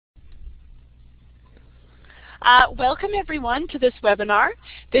Welcome everyone to this webinar.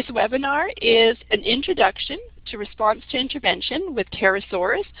 This webinar is an introduction to response to intervention with Cara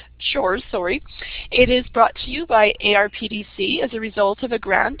Shores. It is brought to you by ARPDC as a result of a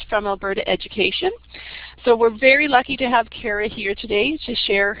grant from Alberta Education. So we're very lucky to have Cara here today to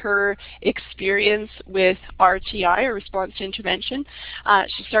share her experience with RTI, or response to intervention.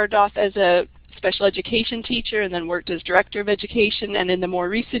 She started off as a special education teacher and then worked as director of education, and in the more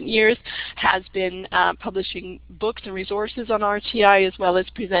recent years has been publishing books and resources on RTI as well as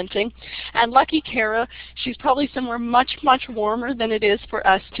presenting. And lucky Cara, she's probably somewhere much, much warmer than it is for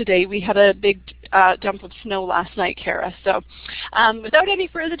us today. We had a big dump of snow last night, Cara. So without any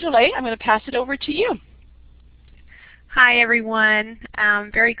further delay, I'm going to pass it over to you. Hi everyone.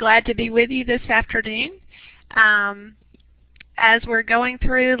 I'm very glad to be with you this afternoon. As we're going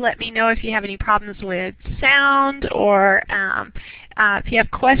through, let me know if you have any problems with sound, or if you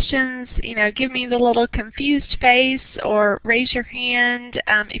have questions, give me the little confused face or raise your hand.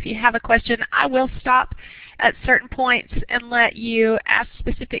 If you have a question, I will stop at certain points and let you ask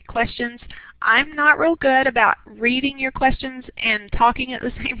specific questions. I'm not real good about reading your questions and talking at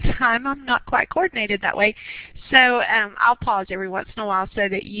the same time. I'm not quite coordinated that way. So I'll pause every once in a while so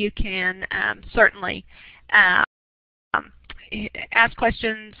that you can certainly ask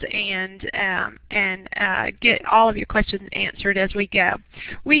questions and get all of your questions answered as we go.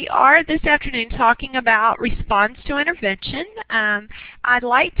 We are this afternoon talking about response to intervention. I'd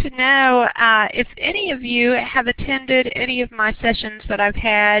like to know if any of you have attended any of my sessions that I've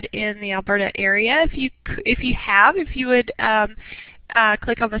had in the Alberta area. If you would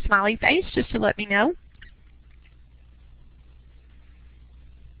click on the smiley face just to let me know.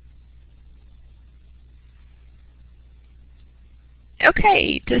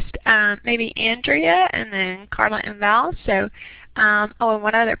 Okay, just maybe Andrea and then Carla and Val. So, and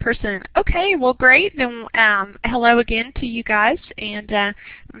one other person. Okay, well great. Then hello again to you guys, and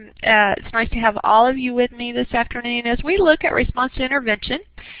it's nice to have all of you with me this afternoon as we look at response to intervention.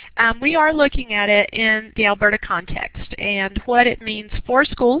 We are looking at it in the Alberta context and what it means for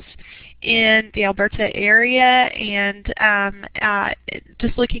schools in the Alberta area, and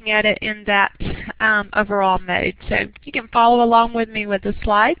just looking at it in that overall mode. So you can follow along with me with the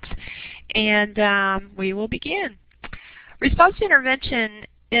slides, and we will begin. Response to intervention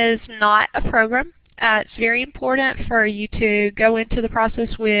is not a program. It's very important for you to go into the process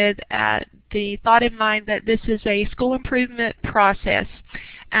with the thought in mind that this is a school improvement process.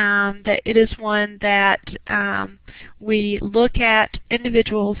 That it is one that we look at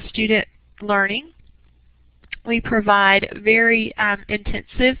individual student learning. We provide very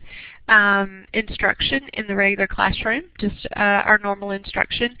intensive instruction in the regular classroom, just our normal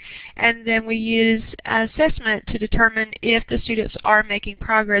instruction, and then we use assessment to determine if the students are making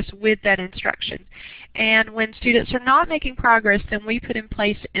progress with that instruction. And when students are not making progress, then we put in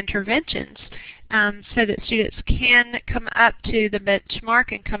place interventions so that students can come up to the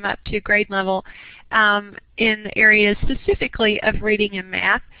benchmark and come up to grade level in the areas specifically of reading and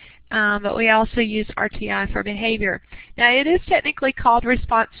math. But we also use RTI for behavior. Now it is technically called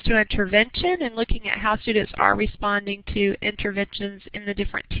response to intervention, and looking at how students are responding to interventions in the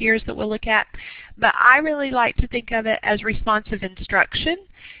different tiers that we'll look at. But I really like to think of it as responsive instruction.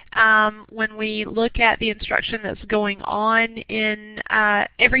 When we look at the instruction that's going on in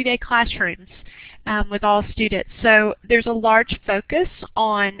everyday classrooms with all students. So there's a large focus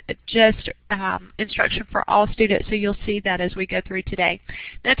on just instruction for all students, so you'll see that as we go through today.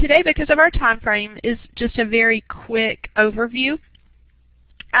 Now today, because of our time frame, is just a very quick overview.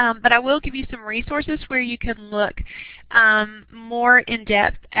 But I will give you some resources where you can look more in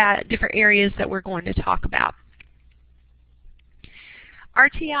depth at different areas that we're going to talk about.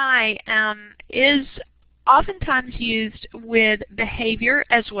 RTI is oftentimes used with behavior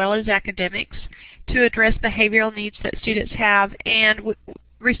as well as academics to address behavioral needs that students have, and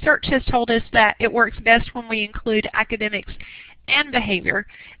research has told us that it works best when we include academics and behavior.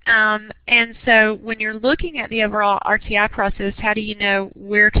 And so when you're looking at the overall RTI process, how do you know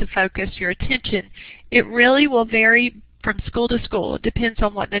where to focus your attention? It really will vary from school to school. It depends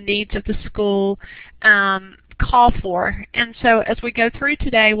on what the needs of the school call for. And so as we go through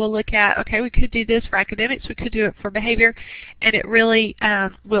today, we'll look at, okay, we could do this for academics, we could do it for behavior, and it really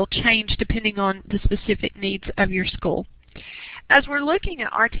will change depending on the specific needs of your school. As we're looking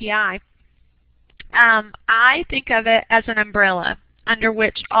at RTI, I think of it as an umbrella under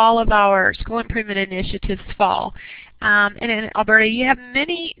which all of our school improvement initiatives fall. And in Alberta, you have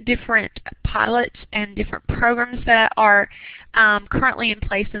many different pilots and different programs that are currently in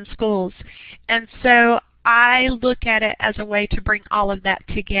place in schools. And so I look at it as a way to bring all of that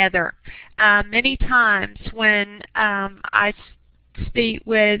together. Many times when I speak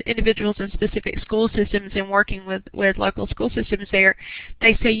with individuals in specific school systems and working with local school systems there,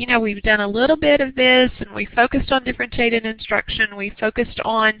 they say, you know, we've done a little bit of this and we focused on differentiated instruction, we focused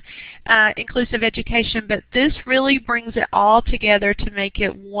on inclusive education, but this really brings it all together to make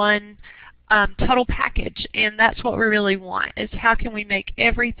it one total package, and that's what we really want, is how can we make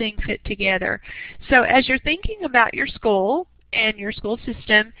everything fit together. So as you're thinking about your school and your school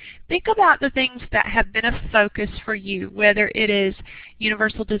system, think about the things that have been a focus for you, whether it is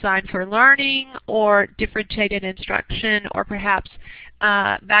universal design for learning or differentiated instruction, or perhaps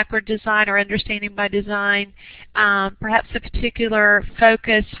backward design or understanding by design, perhaps a particular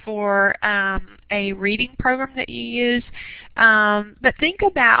focus for a reading program that you use. But think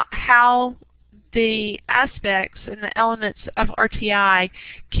about how the aspects and the elements of RTI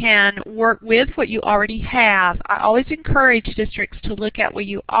can work with what you already have. I always encourage districts to look at what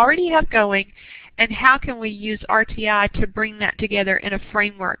you already have going and how can we use RTI to bring that together in a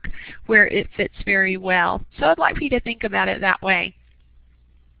framework where it fits very well. So I'd like for you to think about it that way.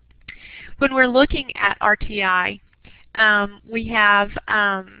 When we're looking at RTI, we have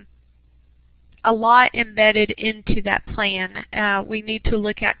a lot embedded into that plan. We need to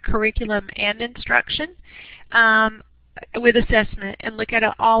look at curriculum and instruction with assessment and look at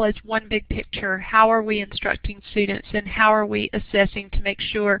it all as one big picture. How are we instructing students and how are we assessing to make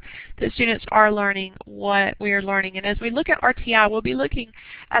sure that students are learning what we are learning? And as we look at RTI, we'll be looking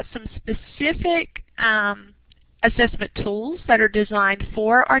at some specific assessment tools that are designed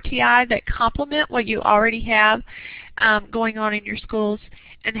for RTI that complement what you already have going on in your schools,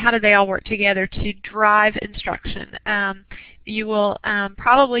 and how do they all work together to drive instruction. You will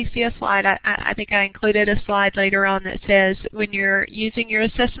probably see a slide. I think I included a slide later on that says when you're using your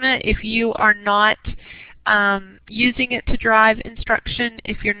assessment, if you are not using it to drive instruction,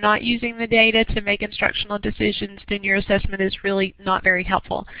 if you're not using the data to make instructional decisions, then your assessment is really not very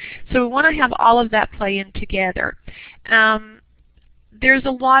helpful. So we want to have all of that play in together. There's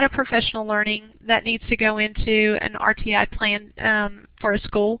a lot of professional learning that needs to go into an RTI plan for a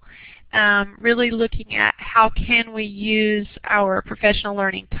school. Really looking at how can we use our professional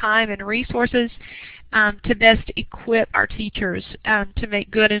learning time and resources to best equip our teachers to make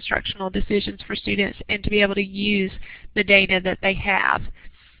good instructional decisions for students and to be able to use the data that they have.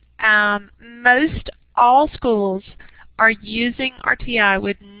 Most all schools are using RTI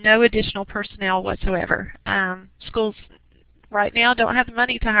with no additional personnel whatsoever. Schools right now don't have the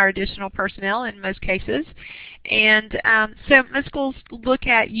money to hire additional personnel in most cases. And so most schools look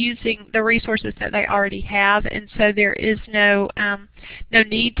at using the resources that they already have, and so there is no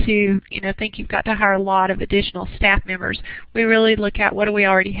need to think you've got to hire a lot of additional staff members. We really look at what do we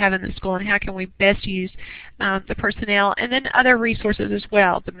already have in the school and how can we best use the personnel, and then other resources as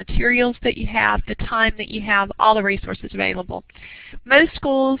well, the materials that you have, the time that you have, all the resources available. Most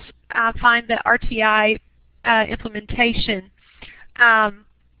schools find that RTI implementation,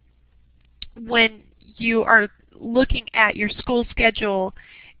 when you are looking at your school schedule,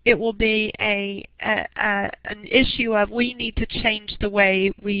 it will be an issue of we need to change the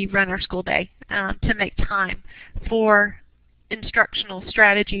way we run our school day to make time for instructional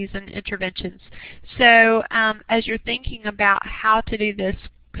strategies and interventions. So as you're thinking about how to do this,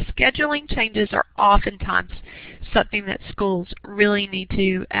 scheduling changes are oftentimes something that schools really need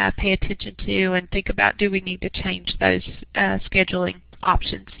to pay attention to and think about, do we need to change those scheduling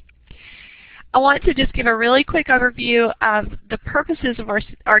options. I want to just give a really quick overview of the purposes of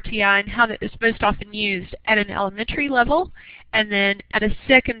RTI and how that is most often used at an elementary level and then at a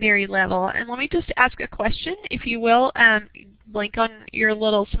secondary level. And let me just ask a question, if you will, blink on your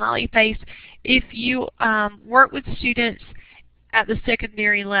little smiley face. If you work with students at the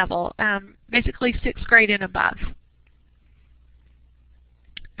secondary level, basically 6th grade and above.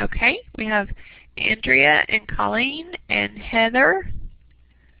 Okay, we have Andrea and Colleen and Heather.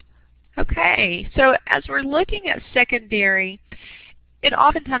 Okay, so as we're looking at secondary, it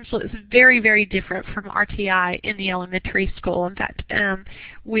oftentimes looks very, very different from RTI in the elementary school. In fact,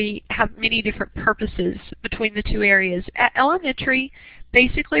 we have many different purposes between the two areas. At elementary,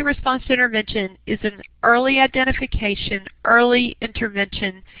 basically response to intervention is an early identification, early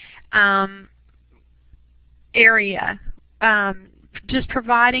intervention area, just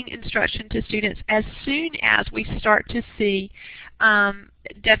providing instruction to students as soon as we start to see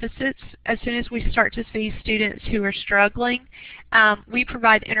deficits, as soon as we start to see students who are struggling. We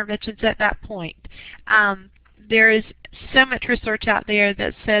provide interventions at that point. There is so much research out there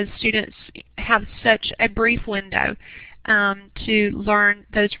that says students have such a brief window to learn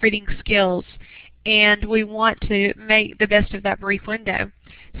those reading skills, and we want to make the best of that brief window.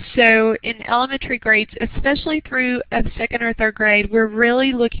 So in elementary grades, especially through a second or third grade, we're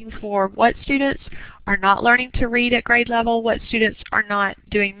really looking for what students are not learning to read at grade level, what students are not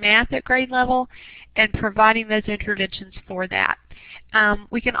doing math at grade level, and providing those interventions for that.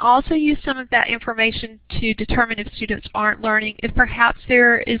 We can also use some of that information to determine if students aren't learning, if perhaps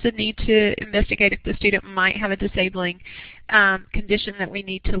there is a need to investigate if the student might have a disabling condition that we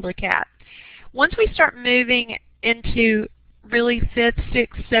need to look at. Once we start moving into really 5th,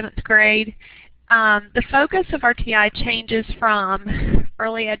 6th, 7th grade, the focus of RTI changes from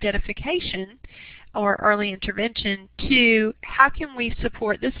early identification or early intervention to how can we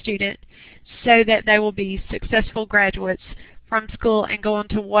support the student so that they will be successful graduates from school and go on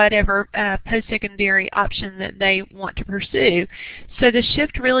to whatever post-secondary option that they want to pursue. So the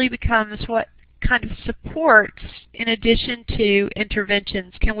shift really becomes what kind of supports, in addition to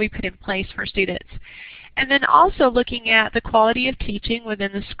interventions, can we put in place for students. And then also looking at the quality of teaching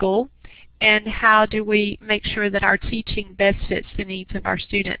within the school and how do we make sure that our teaching best fits the needs of our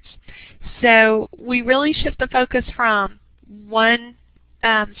students. So we really shift the focus from one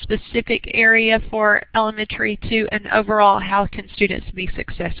specific area for elementary to an overall how can students be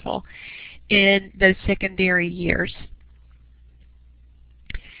successful in those secondary years.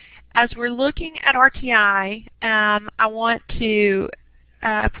 As we're looking at RTI, I want to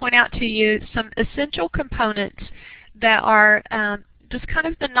point out to you some essential components that are just kind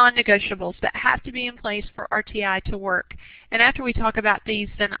of the non-negotiables that have to be in place for RTI to work. And after we talk about these,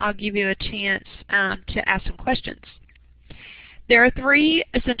 then I'll give you a chance to ask some questions. There are 3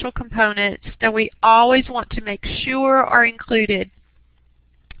 essential components that we always want to make sure are included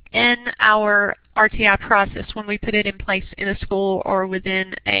in our RTI process when we put it in place in a school or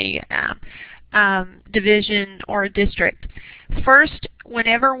within a division or a district. First,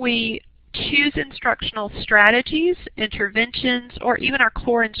 whenever we choose instructional strategies, interventions, or even our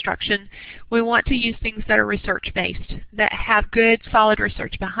core instruction, we want to use things that are research-based, that have good, solid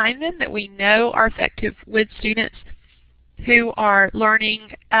research behind them, that we know are effective with students who are learning,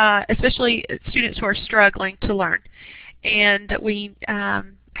 especially students who are struggling to learn, and that we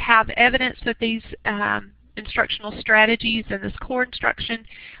have evidence that these instructional strategies and this core instruction,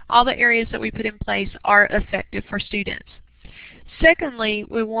 all the areas that we put in place are effective for students. Secondly,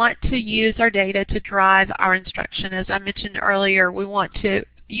 we want to use our data to drive our instruction. As I mentioned earlier, we want to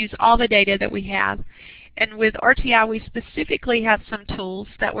use all the data that we have. And with RTI, we specifically have some tools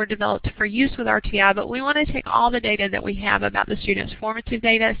that were developed for use with RTI, but we want to take all the data that we have about the student's formative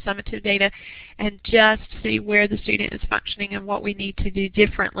data, summative data, and just see where the student is functioning and what we need to do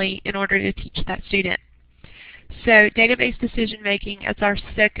differently in order to teach that student. So database decision making is our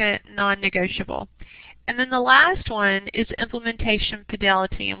second non-negotiable. And then the last one is implementation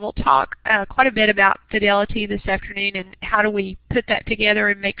fidelity, and we'll talk quite a bit about fidelity this afternoon and how do we put that together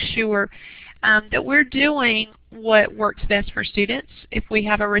and make sure that we're doing what works best for students. If we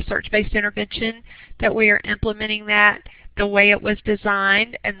have a research-based intervention, that we are implementing that the way it was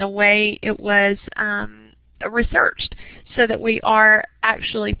designed and the way it was researched, so that we are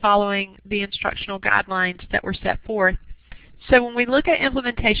actually following the instructional guidelines that were set forth. So when we look at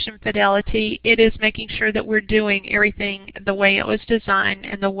implementation fidelity, it is making sure that we're doing everything the way it was designed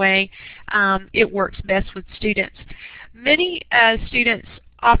and the way it works best with students. Many students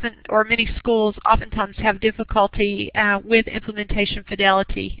often, or many schools oftentimes have difficulty with implementation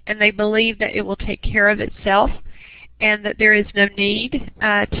fidelity, and they believe that it will take care of itself and that there is no need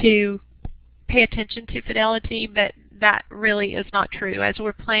to pay attention to fidelity, but that really is not true. As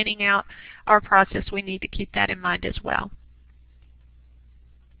we're planning out our process, we need to keep that in mind as well.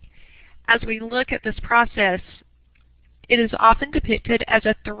 As we look at this process, it is often depicted as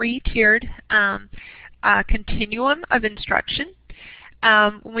a 3-tiered continuum of instruction.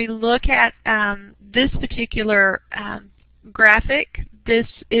 When we look at this particular graphic, this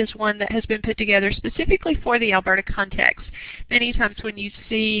is one that has been put together specifically for the Alberta context. Many times when you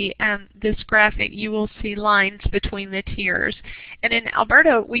see this graphic, you will see lines between the tiers. And in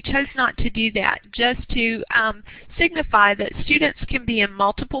Alberta, we chose not to do that, just to signify that students can be in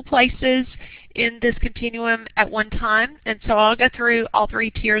multiple places in this continuum at one time. And so I'll go through all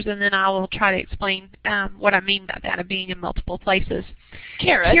 3 tiers, and then I will try to explain what I mean by that, of being in multiple places.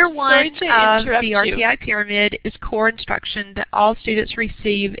 Cara, Tier 1 of the RTI pyramid is core instruction that all students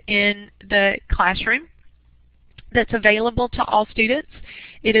receive in the classroom that's available to all students.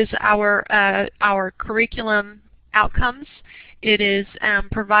 It is our curriculum outcomes. It is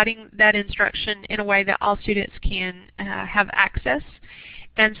providing that instruction in a way that all students can have access.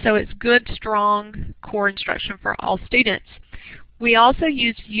 And so it's good, strong core instruction for all students. We also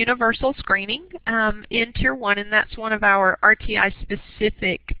use universal screening in Tier 1, and that's one of our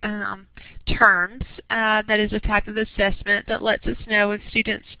RTI-specific terms. That is a type of assessment that lets us know if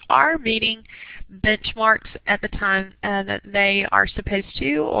students are meeting benchmarks at the time that they are supposed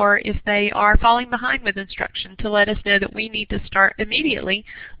to, or if they are falling behind with instruction, to let us know that we need to start immediately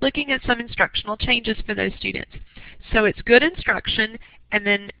looking at some instructional changes for those students. So it's good instruction, and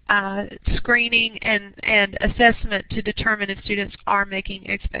then screening and assessment to determine if students are making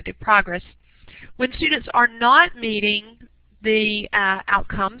expected progress. When students are not meeting the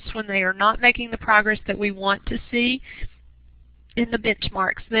outcomes, when they are not making the progress that we want to see in the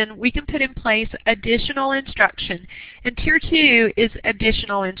benchmarks, then we can put in place additional instruction. And Tier 2 is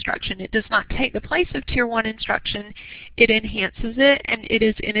additional instruction. It does not take the place of Tier 1 instruction. It enhances it, and it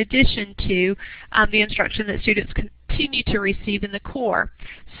is in addition to the instruction that students continue to receive in the core.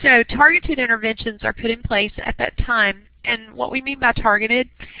 So targeted interventions are put in place at that time. And what we mean by targeted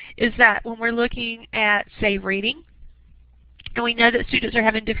is that when we're looking at, say, reading, and we know that students are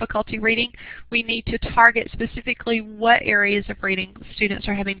having difficulty reading, we need to target specifically what areas of reading students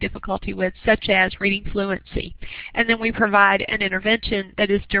are having difficulty with, such as reading fluency. And then we provide an intervention that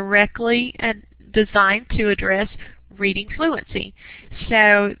is directly designed to address reading fluency.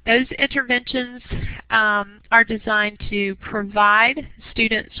 So those interventions are designed to provide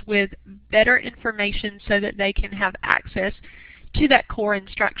students with better information so that they can have access to that core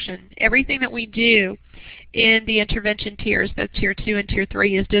instruction. Everything that we do in the intervention tiers, both Tier 2 and Tier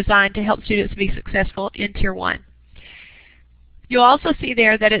 3, is designed to help students be successful in Tier 1. You'll also see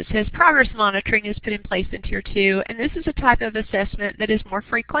there that it says progress monitoring is put in place in Tier 2, and this is a type of assessment that is more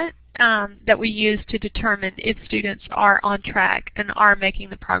frequent that we use to determine if students are on track and are making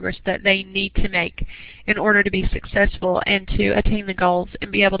the progress that they need to make in order to be successful and to attain the goals and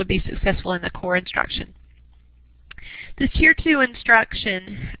be able to be successful in the core instruction. The Tier 2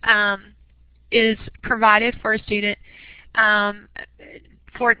 instruction is provided for a student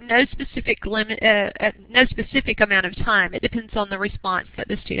for no specific amount of time. It depends on the response that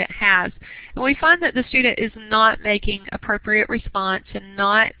the student has. And we find that the student is not making appropriate response and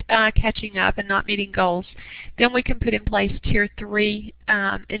not catching up and not meeting goals, then we can put in place Tier 3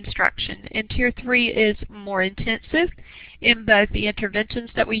 instruction. And Tier 3 is more intensive in both the interventions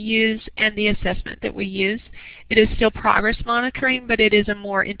that we use and the assessment that we use. It is still progress monitoring, but it is a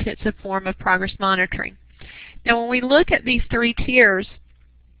more intensive form of progress monitoring. Now when we look at these 3 tiers,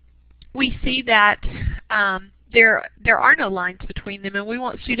 we see that there are no lines between them, and we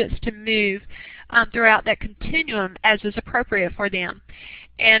want students to move throughout that continuum as is appropriate for them.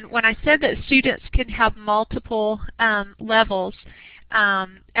 And when I said that students can have multiple levels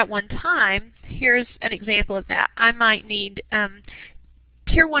at one time, here's an example of that. I might need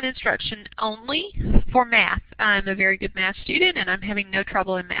Tier 1 instruction only for math. I'm a very good math student, and I'm having no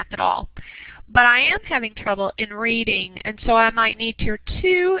trouble in math at all. But I am having trouble in reading, and so I might need Tier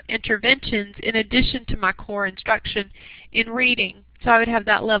 2 interventions in addition to my core instruction in reading. So I would have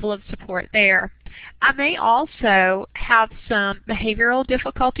that level of support there. I may also have some behavioral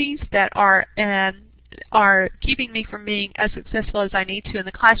difficulties that are keeping me from being as successful as I need to in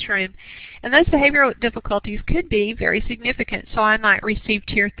the classroom. And those behavioral difficulties could be very significant. So I might receive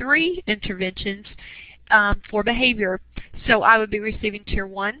Tier 3 interventions for behavior. So I would be receiving Tier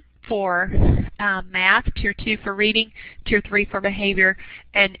 1 for math, Tier 2 for reading, Tier 3 for behavior,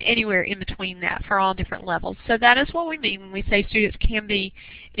 and anywhere in between that for all different levels. So that is what we mean when we say students can be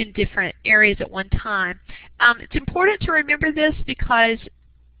in different areas at one time. It's important to remember this because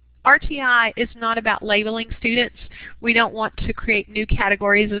RTI is not about labeling students. We don't want to create new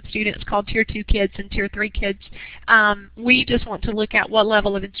categories of students called Tier 2 kids and Tier 3 kids. We just want to look at what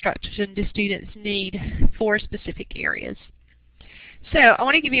level of instruction do students need for specific areas. So I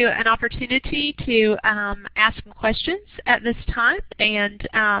want to give you an opportunity to ask some questions at this time, and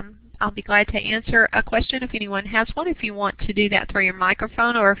I'll be glad to answer a question if anyone has one, if you want to do that through your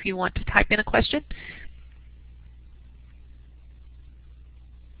microphone or if you want to type in a question.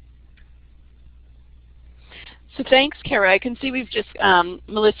 So thanks, Cara. I can see we've just,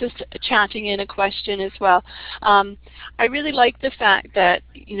 Melissa's chatting in a question as well. I really like the fact that,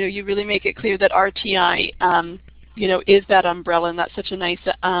 you really make it clear that RTI, is that umbrella, and that's such a nice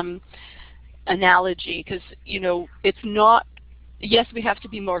analogy because, it's not, yes, we have to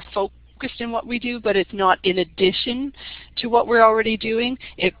be more focused in what we do, but it's not in addition to what we're already doing.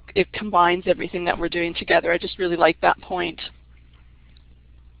 It combines everything that we're doing together. I just really like that point.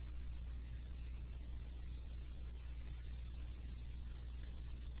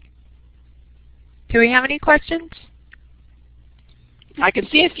 Do we have any questions? I can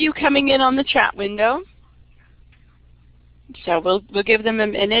see a few coming in on the chat window. So we'll give them a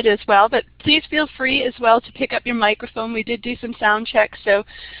minute as well, but please feel free as well to pick up your microphone. We did do some sound checks, so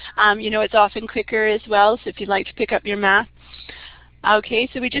you know it's often quicker as well, so if you'd like to pick up your math. Okay,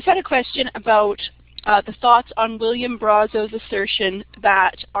 so we just had a question about the thoughts on William Brazo's assertion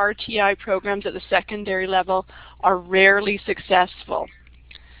that RTI programs at the secondary level are rarely successful.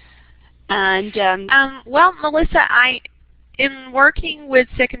 And well, Melissa, in working with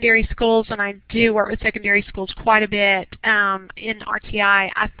secondary schools, and I do work with secondary schools quite a bit in RTI,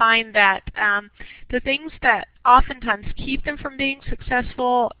 I find that the things that oftentimes keep them from being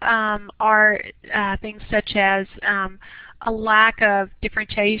successful are things such as a lack of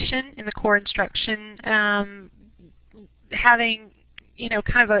differentiation in the core instruction, having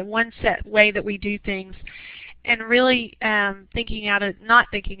kind of a one set way that we do things, and really not thinking out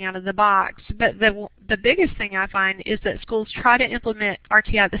of the box. But the biggest thing I find is that schools try to implement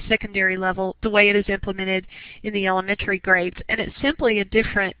RTI at the secondary level the way it is implemented in the elementary grades, and it's simply a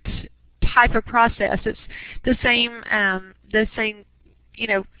different type of process. It's the same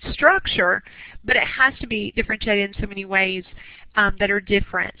structure, but it has to be differentiated in so many ways that are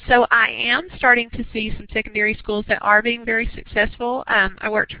different. So I am starting to see some secondary schools that are being very successful. I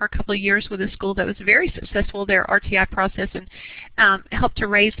worked for a couple of years with a school that was very successful, their RTI process, and helped to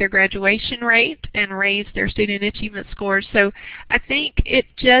raise their graduation rate and raise their student achievement scores. So I think it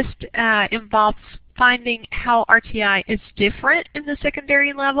just involves finding how RTI is different in the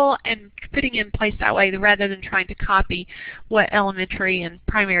secondary level and putting it in place that way rather than trying to copy what elementary and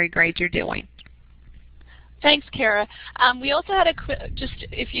primary grades are doing. Thanks, Cara. We also had just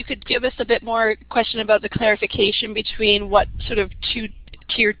if you could give us a bit more question about the clarification between what sort of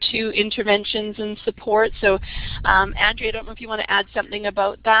Tier 2 interventions and support. So, Andrea, I don't know if you want to add something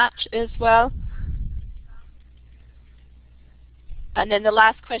about that as well. And then the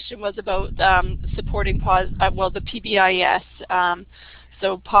last question was about supporting the PBIS,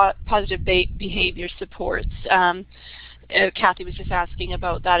 so positive behavior supports. Kathy was just asking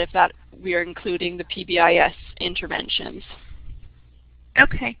about that, if we are including the PBIS interventions.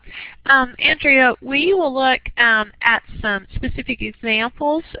 Okay. Andrea, we will look at some specific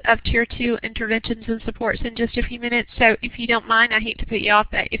examples of Tier 2 interventions and supports in just a few minutes. So if you don't mind, I hate to put you off,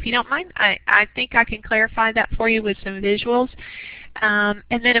 but if you don't mind, I think I can clarify that for you with some visuals. And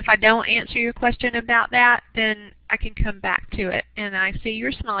then if I don't answer your question about that, then I can come back to it. And I see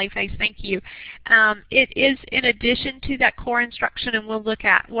your smiley face. Thank you. It is in addition to that core instruction, and we'll look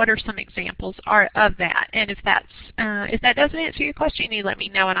at what are some examples of that. And if that doesn't answer your question, you let me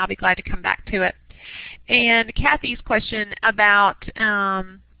know, and I'll be glad to come back to it. And Kathy's question about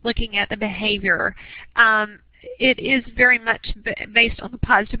looking at the behavior. It is very much based on the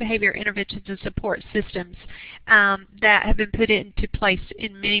positive behavior interventions and support systems that have been put into place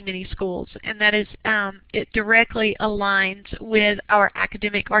in many, many schools. And that is, it directly aligns with our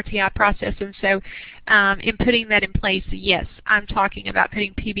academic RTI process. And so in putting that in place, yes, I'm talking about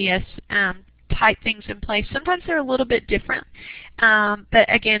putting PBS type things in place. Sometimes they're a little bit different, but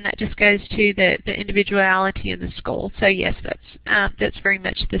again, that just goes to the individuality of the school. So yes, that's very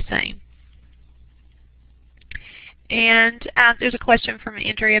much the same. And there's a question from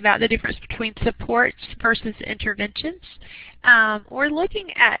Andrea about the difference between supports versus interventions. We're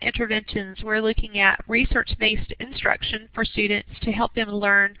looking at interventions. We're looking at research-based instruction for students to help them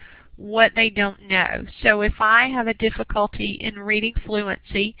learn what they don't know. So if I have a difficulty in reading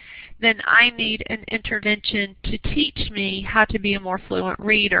fluency, then I need an intervention to teach me how to be a more fluent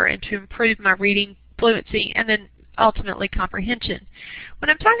reader and to improve my reading fluency and then ultimately comprehension. When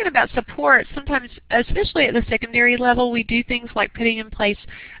I'm talking about support, sometimes, especially at the secondary level, we do things like putting in place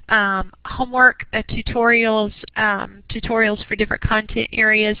homework, tutorials for different content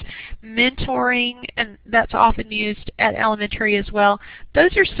areas, mentoring, and that's often used at elementary as well.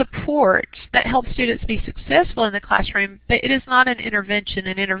 Those are supports that help students be successful in the classroom, but it is not an intervention.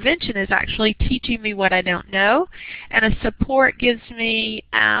 An intervention is actually teaching me what I don't know, and a support gives me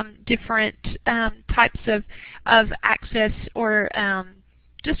different types of access or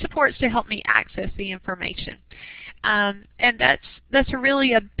just supports to help me access the information. And that's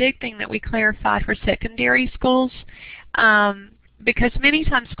really a big thing that we clarify for secondary schools, because many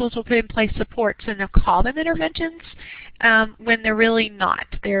times schools will put in place supports and they'll call them interventions when they're really not.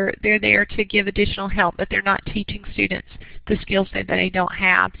 They're there to give additional help, but they're not teaching students the skills that they don't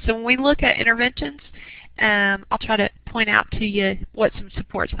have. So when we look at interventions, I'll try to point out to you what some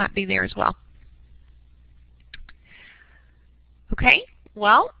supports might be there as well. Okay,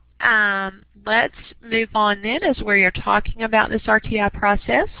 well, let's move on then as we are talking about this RTI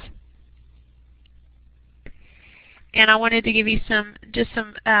process. And I wanted to give you some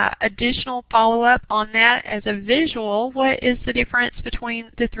additional follow-up on that as a visual. What is the difference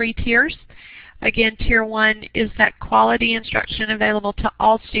between the 3 tiers? Again, Tier 1 is that quality instruction available to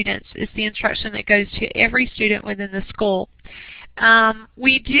all students. It's the instruction that goes to every student within the school.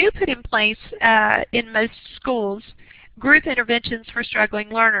 We do put in place, in most schools, group interventions for struggling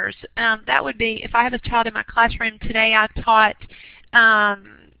learners. That would be, if I have a child in my classroom today, I taught,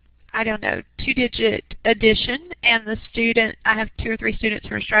 I don't know, 2-digit addition, and I have 2 or 3 students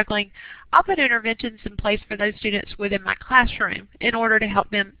who are struggling. I'll put interventions in place for those students within my classroom in order to help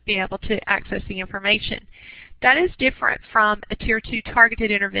them be able to access the information. That is different from a Tier 2 targeted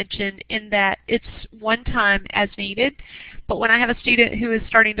intervention in that it's one time as needed, but when I have a student who is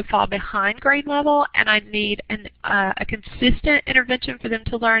starting to fall behind grade level and I need a consistent intervention for them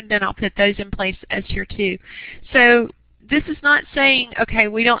to learn, then I'll put those in place as Tier 2. So this is not saying, okay,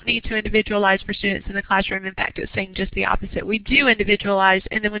 we don't need to individualize for students in the classroom. In fact, it's saying just the opposite. We do individualize,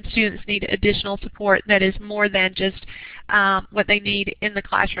 and then when students need additional support that is more than just what they need in the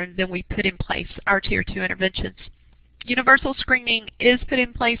classroom, then we put in place our Tier 2 interventions. Universal screening is put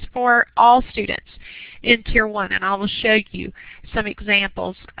in place for all students in Tier 1, and I will show you some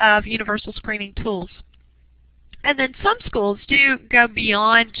examples of universal screening tools. And then some schools do go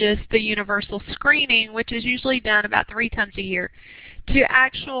beyond just the universal screening, which is usually done about 3 times a year, to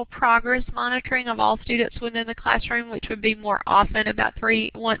actual progress monitoring of all students within the classroom, which would be more often, about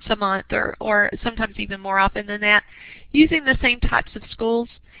once a month, or sometimes even more often than that, using the same types of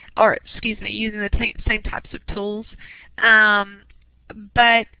using the same types of tools.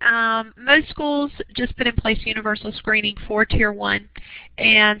 But most schools just put in place universal screening for Tier 1.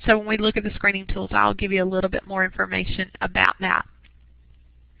 And so when we look at the screening tools, I'll give you a little bit more information about that.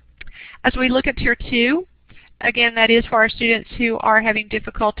 As we look at Tier 2, again, that is for our students who are having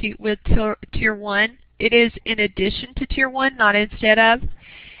difficulty with Tier 1. It is in addition to Tier 1, not instead of.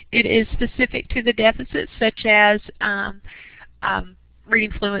 It is specific to the deficits such as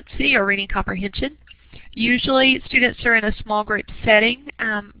reading fluency or reading comprehension. Usually students are in a small group setting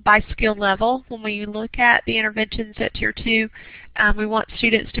by skill level. When we look at the interventions at Tier 2, we want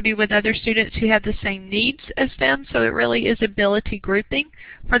students to be with other students who have the same needs as them, so it really is ability grouping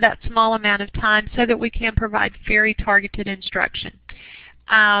for that small amount of time so that we can provide very targeted instruction.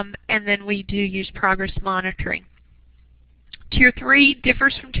 And then we do use progress monitoring. Tier 3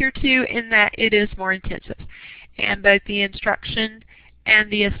 differs from Tier 2 in that it is more intensive, and both the instruction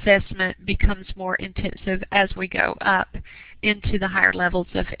and the assessment becomes more intensive as we go up into the higher levels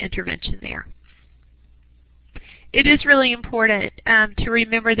of intervention there. It is really important to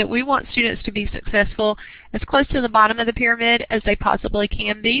remember that we want students to be successful as close to the bottom of the pyramid as they possibly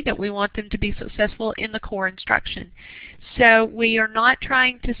can be, that we want them to be successful in the core instruction. So we are not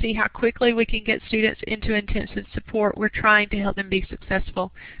trying to see how quickly we can get students into intensive support. We're trying to help them be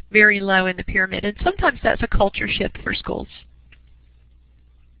successful very low in the pyramid, and sometimes that's a culture shift for schools.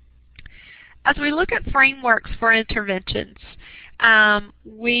 As we look at frameworks for interventions,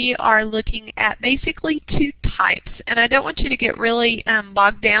 we are looking at basically 2 types. And I don't want you to get really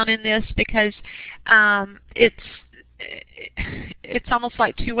bogged down in this because it's almost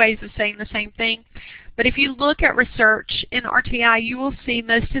like 2 ways of saying the same thing. But if you look at research in RTI, you will see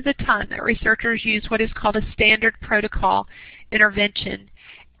most of the time that researchers use what is called a standard protocol intervention.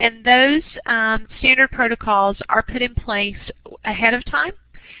 And those standard protocols are put in place ahead of time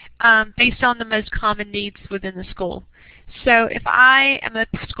based on the most common needs within the school. So if I am a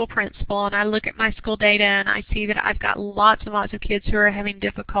school principal and I look at my school data and I see that I've got lots and lots of kids who are having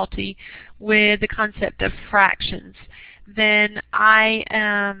difficulty with the concept of fractions, then I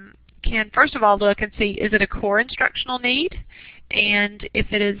can first of all look and see, is it a core instructional need? And if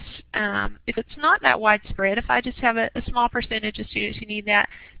it's not that widespread, if I just have a small percentage of students who need that,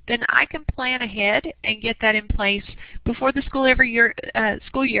 then I can plan ahead and get that in place before the school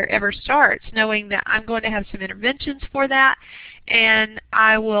year ever starts, knowing that I'm going to have some interventions for that, and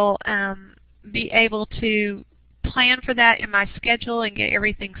I will be able to plan for that in my schedule and get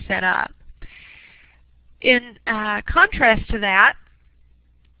everything set up. In contrast to that,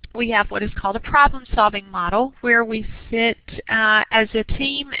 we have what is called a problem-solving model, where we sit as a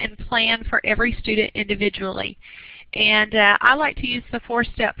team and plan for every student individually. And I like to use the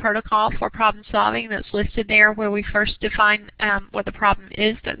 4-step protocol for problem solving that's listed there, where we first define what the problem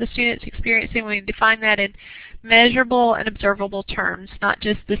is that the student's experiencing. We define that in measurable and observable terms, not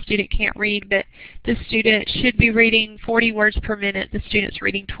just the student can't read, but the student should be reading 40 words per minute, the student's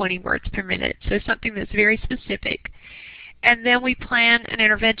reading 20 words per minute. So something that's very specific. And then we plan an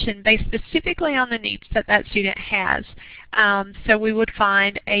intervention based specifically on the needs that that student has. So we would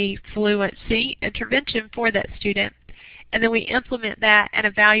find a fluency intervention for that student. and then we implement that and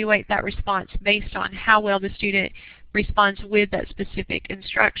evaluate that response based on how well the student responds with that specific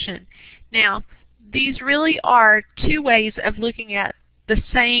instruction. Now, these really are two ways of looking at the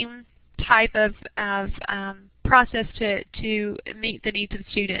same type of process to meet the needs of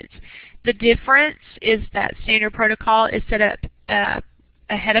students. The difference is that standard protocol is set up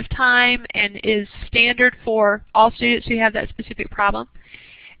ahead of time and is standard for all students who have that specific problem,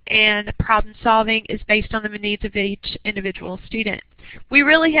 and problem solving is based on the needs of each individual student. We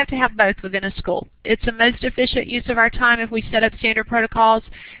really have to have both within a school. It's the most efficient use of our time if we set up standard protocols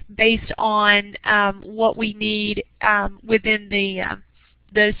based on what we need within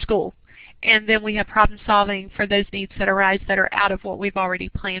the school. And then we have problem solving for those needs that arise that are out of what we've already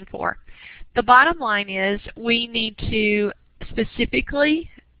planned for. The bottom line is we need to specifically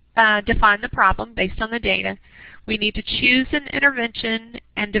define the problem based on the data. We need to choose an intervention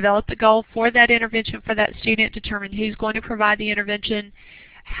and develop the goal for that intervention for that student, determine who's going to provide the intervention,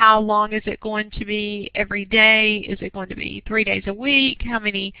 how long is it going to be every day, is it going to be 3 days a week, how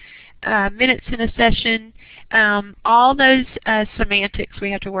many minutes in a session, all those semantics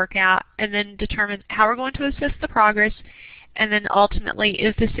we have to work out, and then determine how we're going to assess the progress, and then ultimately,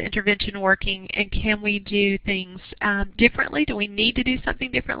 is this intervention working, and can we do things differently? Do we need to do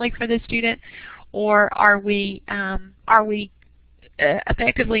something differently for the student, or are we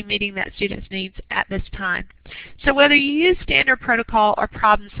effectively meeting that student's needs at this time? So whether you use standard protocol or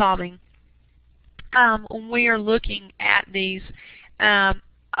problem solving, when we are looking at these,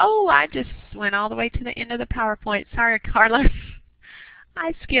 oh, I just went all the way to the end of the PowerPoint. Sorry, Carla.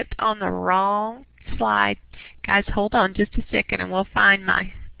 I skipped on the wrong slide. Guys, hold on just a second and we'll find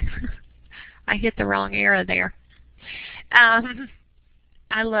my, I hit the wrong arrow there.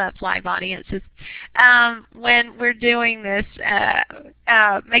 I love live audiences. When we're doing this,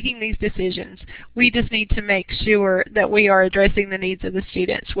 making these decisions, we just need to make sure that we are addressing the needs of the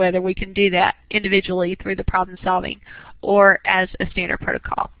students, whether we can do that individually through the problem solving or as a standard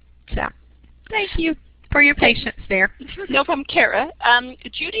protocol. So, thank you for your patience there. No problem, Cara.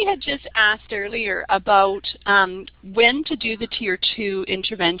 Judy had just asked earlier about when to do the Tier 2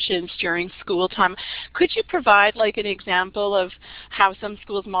 interventions during school time. Could you provide like an example of how some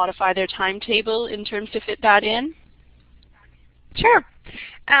schools modify their timetable in terms to fit that in? Sure.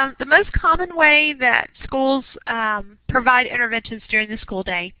 The most common way that schools provide interventions during the school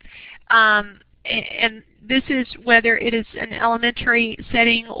day, and this is whether it is an elementary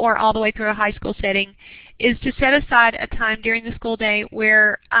setting or all the way through a high school setting, is to set aside a time during the school day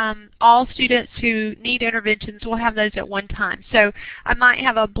where all students who need interventions will have those at one time. So I might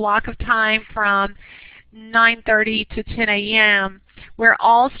have a block of time from 9:30 to 10 a.m. where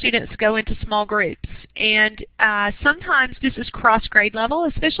all students go into small groups. And sometimes this is cross-grade level,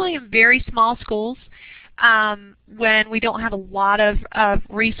 especially in very small schools. When we don't have a lot of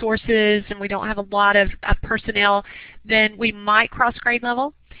resources and we don't have a lot of personnel, then we might cross grade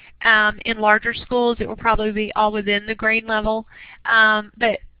level. In larger schools, it will probably be all within the grade level.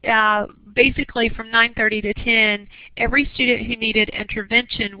 But basically from 9:30 to 10, every student who needed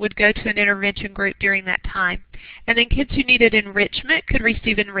intervention would go to an intervention group during that time. And then kids who needed enrichment could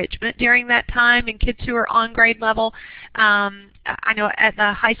receive enrichment during that time, and kids who are on grade level, I know at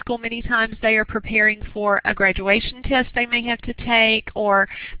the high school many times they are preparing for a graduation test they may have to take, or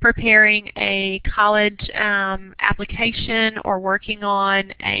preparing a college application, or working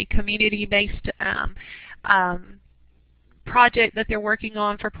on a community-based project that they're working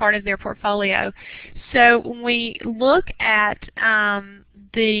on for part of their portfolio. So when we look at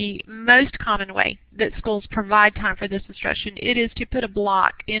the most common way that schools provide time for this instruction, it is to put a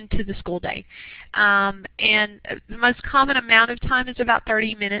block into the school day. And the most common amount of time is about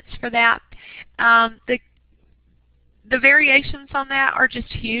 30 minutes for that. The variations on that are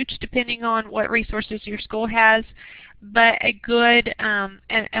just huge depending on what resources your school has. But a good,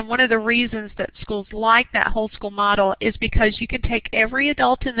 and one of the reasons that schools like that whole school model is because you can take every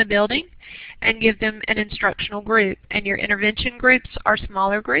adult in the building and give them an instructional group. And your intervention groups are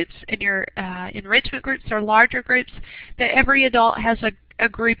smaller groups, and your enrichment groups are larger groups. But every adult has a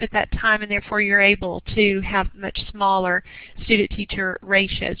group at that time, and therefore you're able to have much smaller student-teacher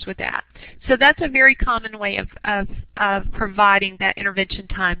ratios with that. So that's a very common way of providing that intervention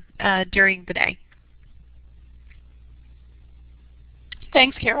time during the day.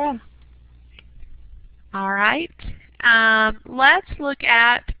 Thanks, Cara. All right. Let's look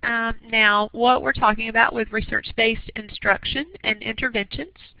at now what we're talking about with research-based instruction and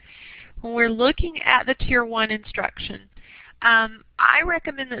interventions. When we're looking at the Tier 1 instruction, I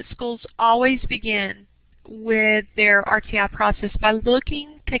recommend that schools always begin with their RTI process by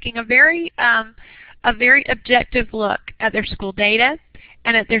taking a very a very objective look at their school data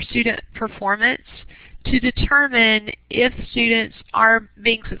and at their student performance to determine if students are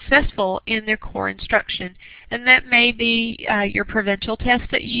being successful in their core instruction. And that may be your provincial test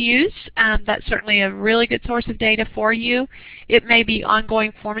that you use. That's certainly a really good source of data for you. It may be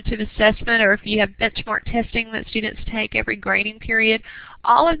ongoing formative assessment, or if you have benchmark testing that students take every grading period.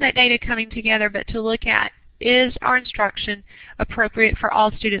 All of that data coming together, but to look at, is our instruction appropriate for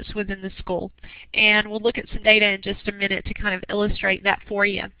all students within the school? And we'll look at some data in just a minute to kind of illustrate that for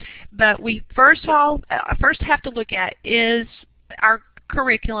you. But we first have to look at, is our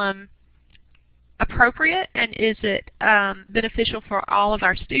curriculum appropriate, and is it beneficial for all of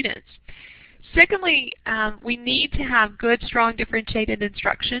our students? Secondly, we need to have good, strong, differentiated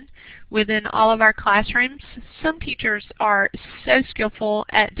instruction within all of our classrooms. Some teachers are so skillful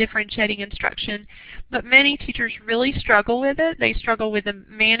at differentiating instruction, but many teachers really struggle with it. They struggle with the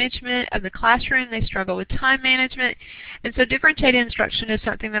management of the classroom. They struggle with time management. And so differentiated instruction is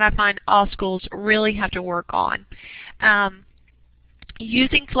something that I find all schools really have to work on.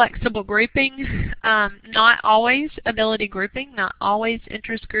 Using flexible grouping, not always ability grouping, not always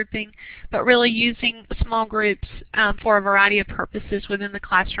interest grouping, but really using small groups for a variety of purposes within the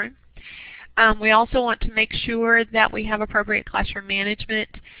classroom. We also want to make sure that we have appropriate classroom management,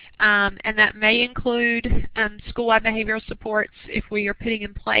 and that may include school-wide behavioral supports if we are putting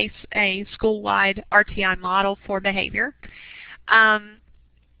in place a school-wide RTI model for behavior.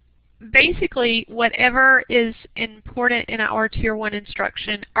 Basically, whatever is important in our Tier 1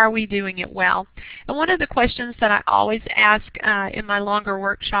 instruction, are we doing it well? And one of the questions that I always ask in my longer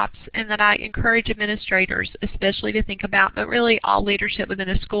workshops, and that I encourage administrators especially to think about, but really all leadership within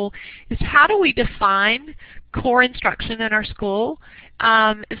a school, is how do we define core instruction in our school?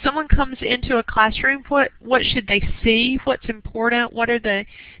 If someone comes into a classroom, what should they see? What's important? What are the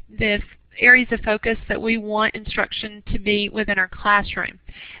areas of focus that we want instruction to be within our classroom?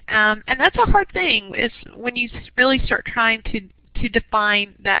 And that's a hard thing, is when you really start trying to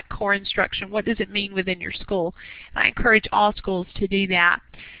define that core instruction. What does it mean within your school? And I encourage all schools to do that.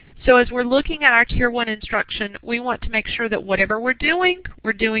 So as we're looking at our Tier 1 instruction, we want to make sure that whatever we're doing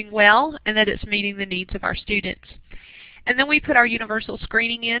well, and that it's meeting the needs of our students. And then we put our universal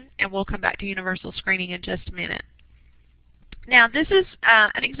screening in, and we'll come back to universal screening in just a minute. Now, this is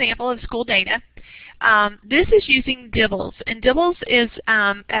an example of school data. This is using DIBELS, and DIBELS is,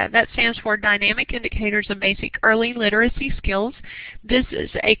 that stands for Dynamic Indicators of Basic Early Literacy Skills. This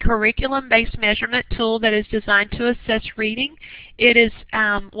is a curriculum-based measurement tool that is designed to assess reading. It is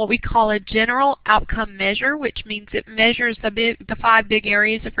what we call a general outcome measure, which means it measures the 5 big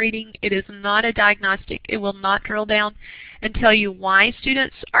areas of reading. It is not a diagnostic. It will not drill down and tell you why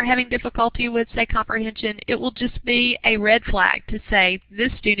students are having difficulty with, say, comprehension. It will just be a red flag to say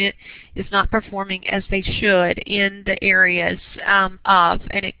this student is not performing as they should in the areas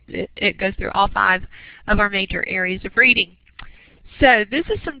and it goes through all 5 of our major areas of reading. So this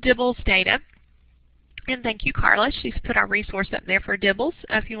is some DIBELS data. And thank you, Carla. She's put our resource up there for DIBELS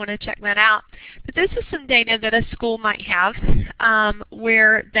if you want to check that out. But this is some data that a school might have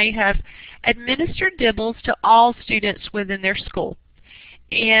where they have administered DIBELS to all students within their school.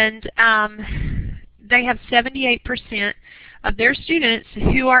 And they have 78% of their students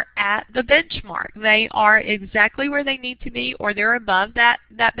who are at the benchmark. They are exactly where they need to be, or they're above that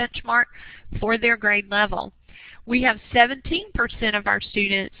benchmark for their grade level. We have 17% of our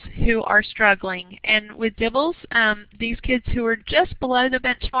students who are struggling, and with DIBELS, these kids who are just below the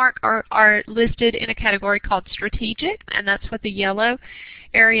benchmark are listed in a category called strategic, and that's what the yellow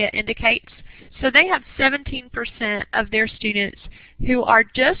area indicates. So they have 17% of their students who are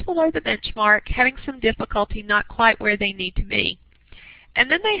just below the benchmark, having some difficulty, not quite where they need to be. And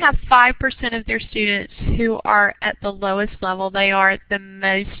then they have 5% of their students who are at the lowest level. They are the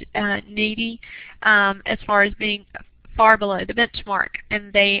most needy as far as being far below the benchmark,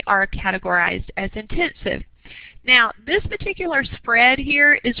 and they are categorized as intensive. Now, this particular spread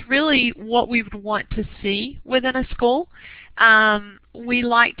here is really what we would want to see within a school. We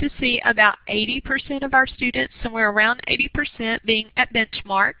like to see about 80% of our students, somewhere around 80%, being at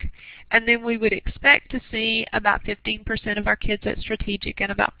benchmark. And then we would expect to see about 15% of our kids at strategic and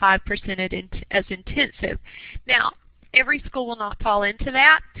about 5% as intensive. Now, every school will not fall into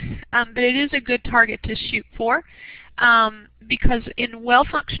that, but it is a good target to shoot for because in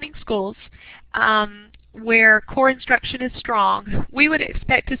well-functioning schools where core instruction is strong, we would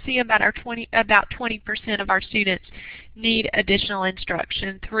expect to see about 20% of our students need additional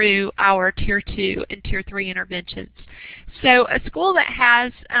instruction through our Tier 2 and Tier 3 interventions. So a school that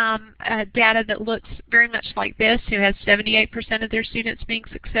has data that looks very much like this, who has 78% of their students being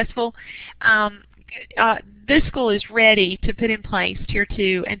successful, this school is ready to put in place Tier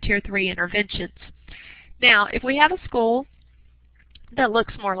 2 and Tier 3 interventions. Now, if we have a school that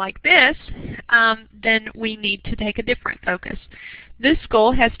looks more like this, then we need to take a different focus. This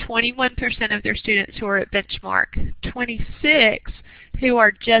school has 21% of their students who are at benchmark, 26 who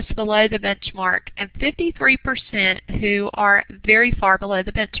are just below the benchmark, and 53% who are very far below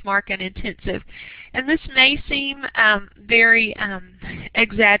the benchmark and intensive. And this may seem very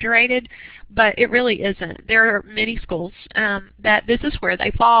exaggerated, but it really isn't. There are many schools that this is where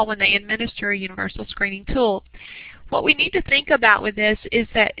they fall when they administer a universal screening tool. What we need to think about with this is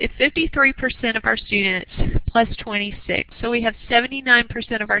that if 53% of our students plus 26, so we have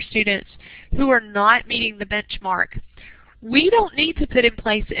 79% of our students who are not meeting the benchmark, we don't need to put in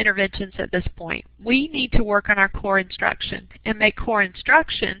place interventions at this point. We need to work on our core instruction and make core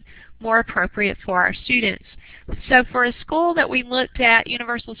instruction more appropriate for our students. So for a school that we looked at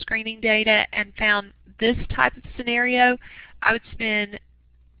universal screening data and found this type of scenario, I would spend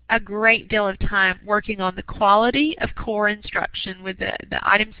a great deal of time working on the quality of core instruction with the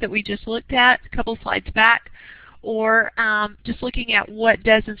items that we just looked at a couple slides back, or just looking at what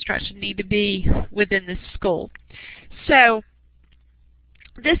does instruction need to be within this school. So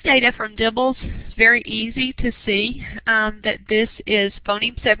this data from DIBELS is very easy to see that this is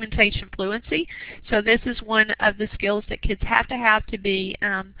phoneme segmentation fluency. So this is one of the skills that kids have to be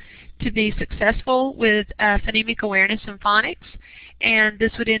successful with phonemic awareness and phonics. And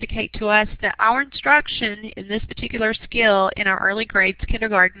this would indicate to us that our instruction in this particular skill in our early grades,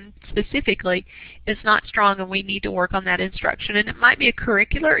 kindergarten specifically, is not strong, and we need to work on that instruction. And it might be a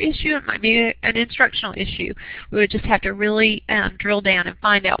curricular issue, it might be an instructional issue. We would just have to really drill down and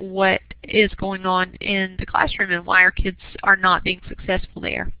find out what is going on in the classroom and why our kids are not being successful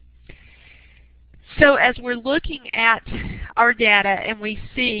there. So as we're looking at our data and we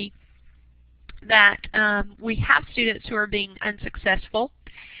see that we have students who are being unsuccessul,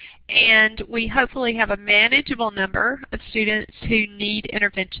 and we hopefully have a manageable number of students who need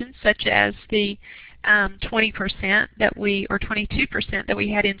interventions, such as the 20% that or 22% that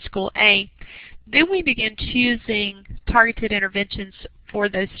we had in School A. Then we begin choosing targeted interventions for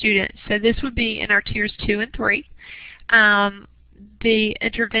those students. So this would be in our Tiers 2 and 3. The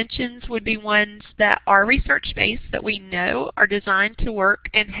interventions would be ones that are research-based, that we know are designed to work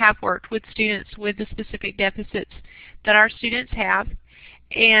and have worked with students with the specific deficits that our students have,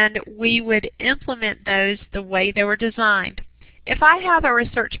 and we would implement those the way they were designed. If I have a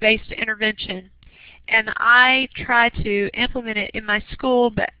research-based intervention and I try to implement it in my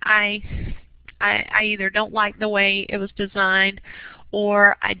school, but I either don't like the way it was designed,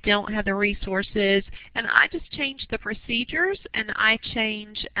 or I don't have the resources, and I just change the procedures and I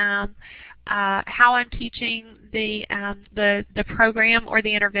change how I'm teaching the program or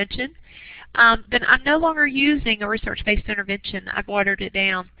the intervention, then I'm no longer using a research-based intervention. I've watered it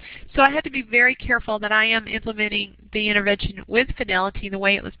down. So I have to be very careful that I am implementing the intervention with fidelity the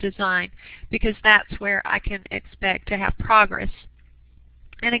way it was designed, because that's where I can expect to have progress.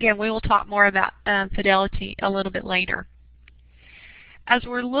 And again, we will talk more about fidelity a little bit later. As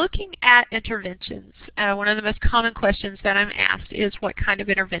we're looking at interventions, one of the most common questions that I'm asked is what kind of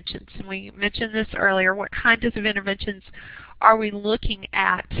interventions? And we mentioned this earlier. What kinds of interventions are we looking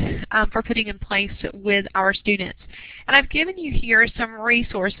at for putting in place with our students? And I've given you here some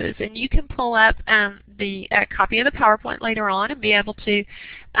resources, and you can pull up the copy of the PowerPoint later on and be able to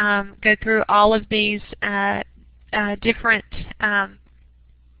go through all of these different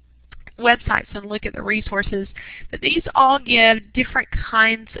websites and look at the resources. But these all give different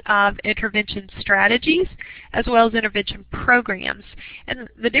kinds of intervention strategies as well as intervention programs. And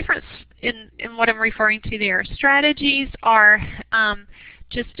the difference in what I'm referring to there, strategies are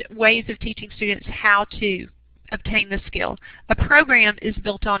just ways of teaching students how to obtain the skill. A program is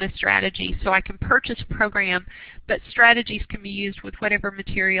built on a strategy, so I can purchase a program, but strategies can be used with whatever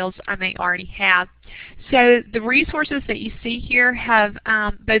materials I may already have. So the resources that you see here have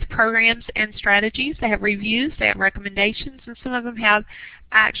both programs and strategies. They have reviews, they have recommendations, and some of them have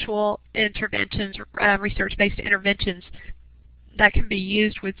actual interventions, research-based interventions that can be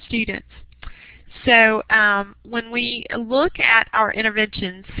used with students. So when we look at our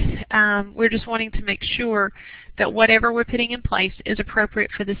interventions, we're just wanting to make sure that whatever we're putting in place is appropriate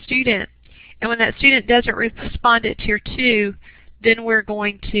for the student. And when that student doesn't respond at Tier 2, then we're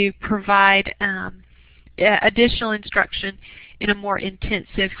going to provide additional instruction in a more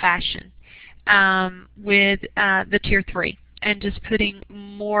intensive fashion with the Tier 3, and just putting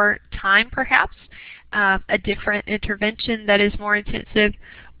more time perhaps, a different intervention that is more intensive,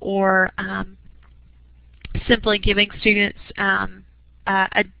 or simply giving students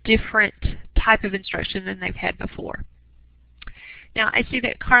a different type of instruction than they've had before. Now, I see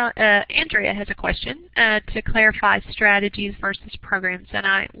that Andrea has a question to clarify strategies versus programs, and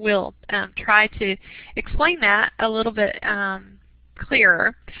I will try to explain that a little bit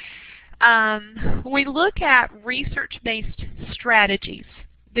clearer. When we look at research-based strategies,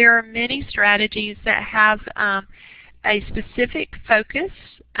 there are many strategies that have a specific focus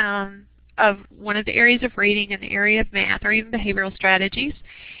of one of the areas of reading, an area of math, or even behavioral strategies.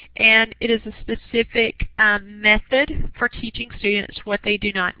 And it is a specific method for teaching students what they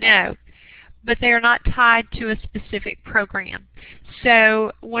do not know. But they are not tied to a specific program.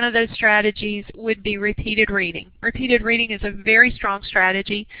 So one of those strategies would be repeated reading. Repeated reading is a very strong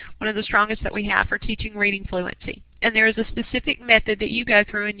strategy, one of the strongest that we have for teaching reading fluency. And there is a specific method that you go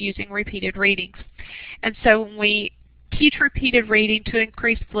through in using repeated readings. And so when we teach repeated reading to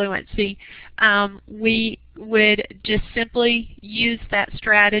increase fluency, we would just simply use that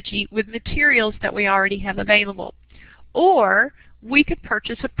strategy with materials that we already have available. Or we could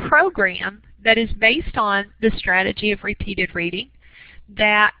purchase a program that is based on the strategy of repeated reading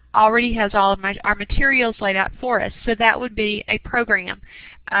that already has all of our materials laid out for us. So that would be a program.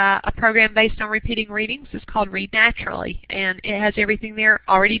 A program based on repeating readings is called Read Naturally, and it has everything there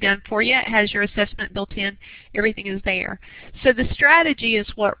already done for you. It has your assessment built in. Everything is there. So the strategy is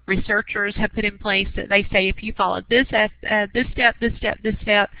what researchers have put in place that they say if you follow this step, this step, this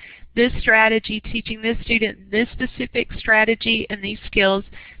step, this strategy, teaching this student this specific strategy and these skills,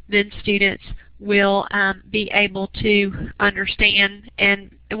 then students will be able to understand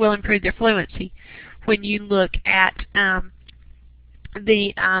and it will improve their fluency. When you look at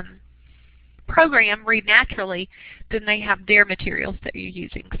the program, Read Naturally, then they have their materials that you're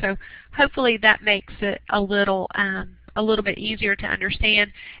using. So hopefully that makes it a little bit easier to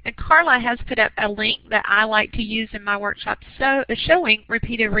understand. And Carla has put up a link that I like to use in my workshops showing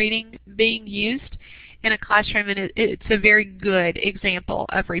repeated reading being used in a classroom, and it's a very good example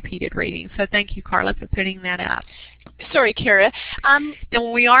of repeated reading. So thank you, Carla, for putting that up. Sorry, Cara. Now,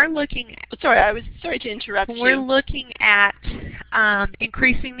 when we are looking at, sorry to interrupt you. We're looking at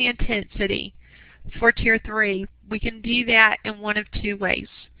increasing the intensity for Tier 3. We can do that in one of two ways.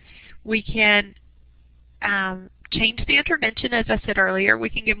 We can change the intervention, as I said earlier. We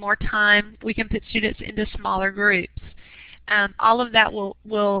can give more time. We can put students into smaller groups. All of that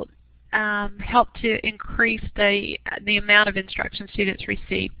will help to increase the amount of instruction students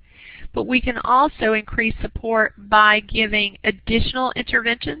receive. But we can also increase support by giving additional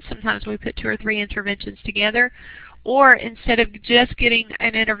interventions. Sometimes we put 2 or 3 interventions together. Or instead of just getting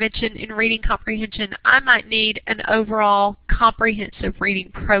an intervention in reading comprehension, I might need an overall comprehensive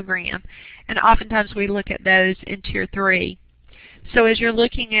reading program. And oftentimes we look at those in Tier 3. So as you're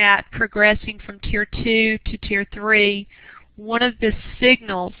looking at progressing from Tier 2 to Tier 3, one of the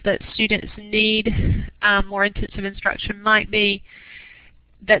signals that students need more intensive instruction might be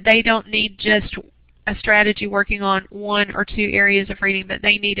that they don't need just a strategy working on 1 or 2 areas of reading, but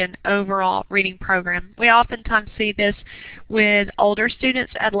they need an overall reading program. We oftentimes see this with older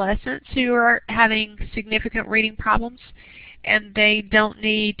students, adolescents, who are having significant reading problems, and they don't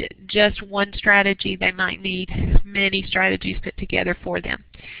need just one strategy. They might need many strategies put together for them.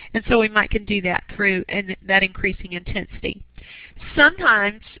 And so we can do that through that increasing intensity.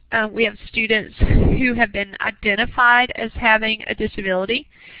 Sometimes we have students who have been identified as having a disability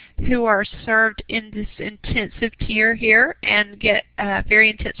who are served in this intensive tier here and get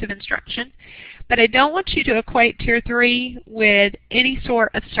very intensive instruction. But I don't want you to equate Tier 3 with any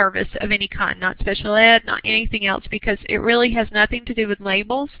sort of service of any kind, not special ed, not anything else, because it really has nothing to do with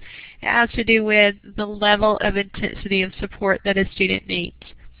labels. It has to do with the level of intensity of support that a student needs.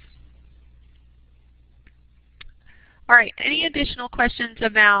 All right, any additional questions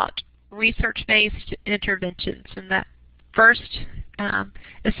about research-based interventions and that first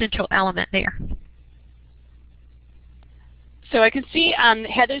essential element there? So I can see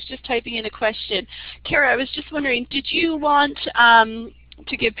Heather's just typing in a question. Cara, I was just wondering, did you want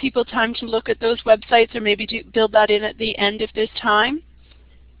to give people time to look at those websites, or maybe to build that in at the end if there's time?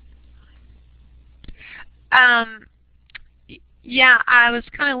 Yeah, I was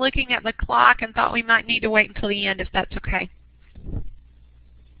kind of looking at the clock and thought we might need to wait until the end if that's okay.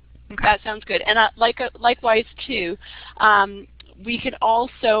 Okay. That sounds good. And likewise, too, we could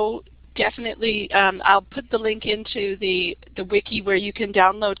also definitely, I'll put the link into the wiki where you can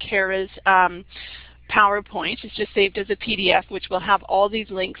download Cara's PowerPoint. It's just saved as a PDF, which will have all these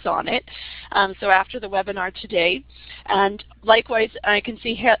links on it. So after the webinar today. And likewise, I can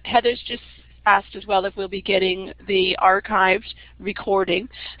see Heather's just asked as well if we'll be getting the archived recording.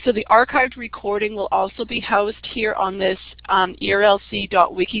 So the archived recording will also be housed here on this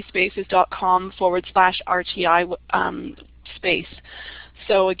erlc.wikispaces.com/RTI space.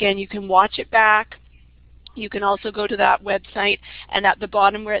 So again, you can watch it back. You can also go to that website, and at the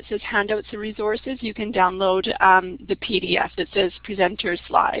bottom where it says handouts and resources, you can download the PDF that says presenter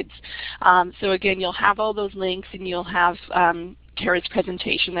slides. So again, you'll have all those links, and you'll have Cara's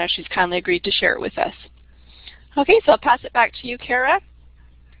presentation there. She's kindly agreed to share it with us. Okay, so I'll pass it back to you, Cara.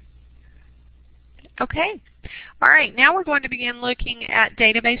 Okay. All right, now we're going to begin looking at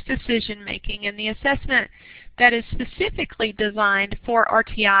database decision making and the assessment that is specifically designed for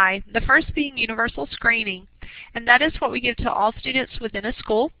RTI, the first being universal screening, and that is what we give to all students within a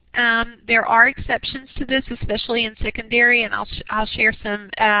school. There are exceptions to this, especially in secondary, and I'll share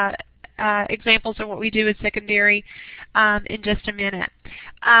some examples of what we do with secondary in just a minute.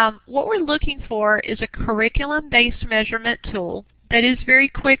 What we're looking for is a curriculum-based measurement tool that is very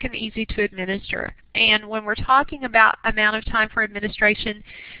quick and easy to administer. And when we're talking about amount of time for administration,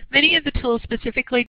 many of the tools specifically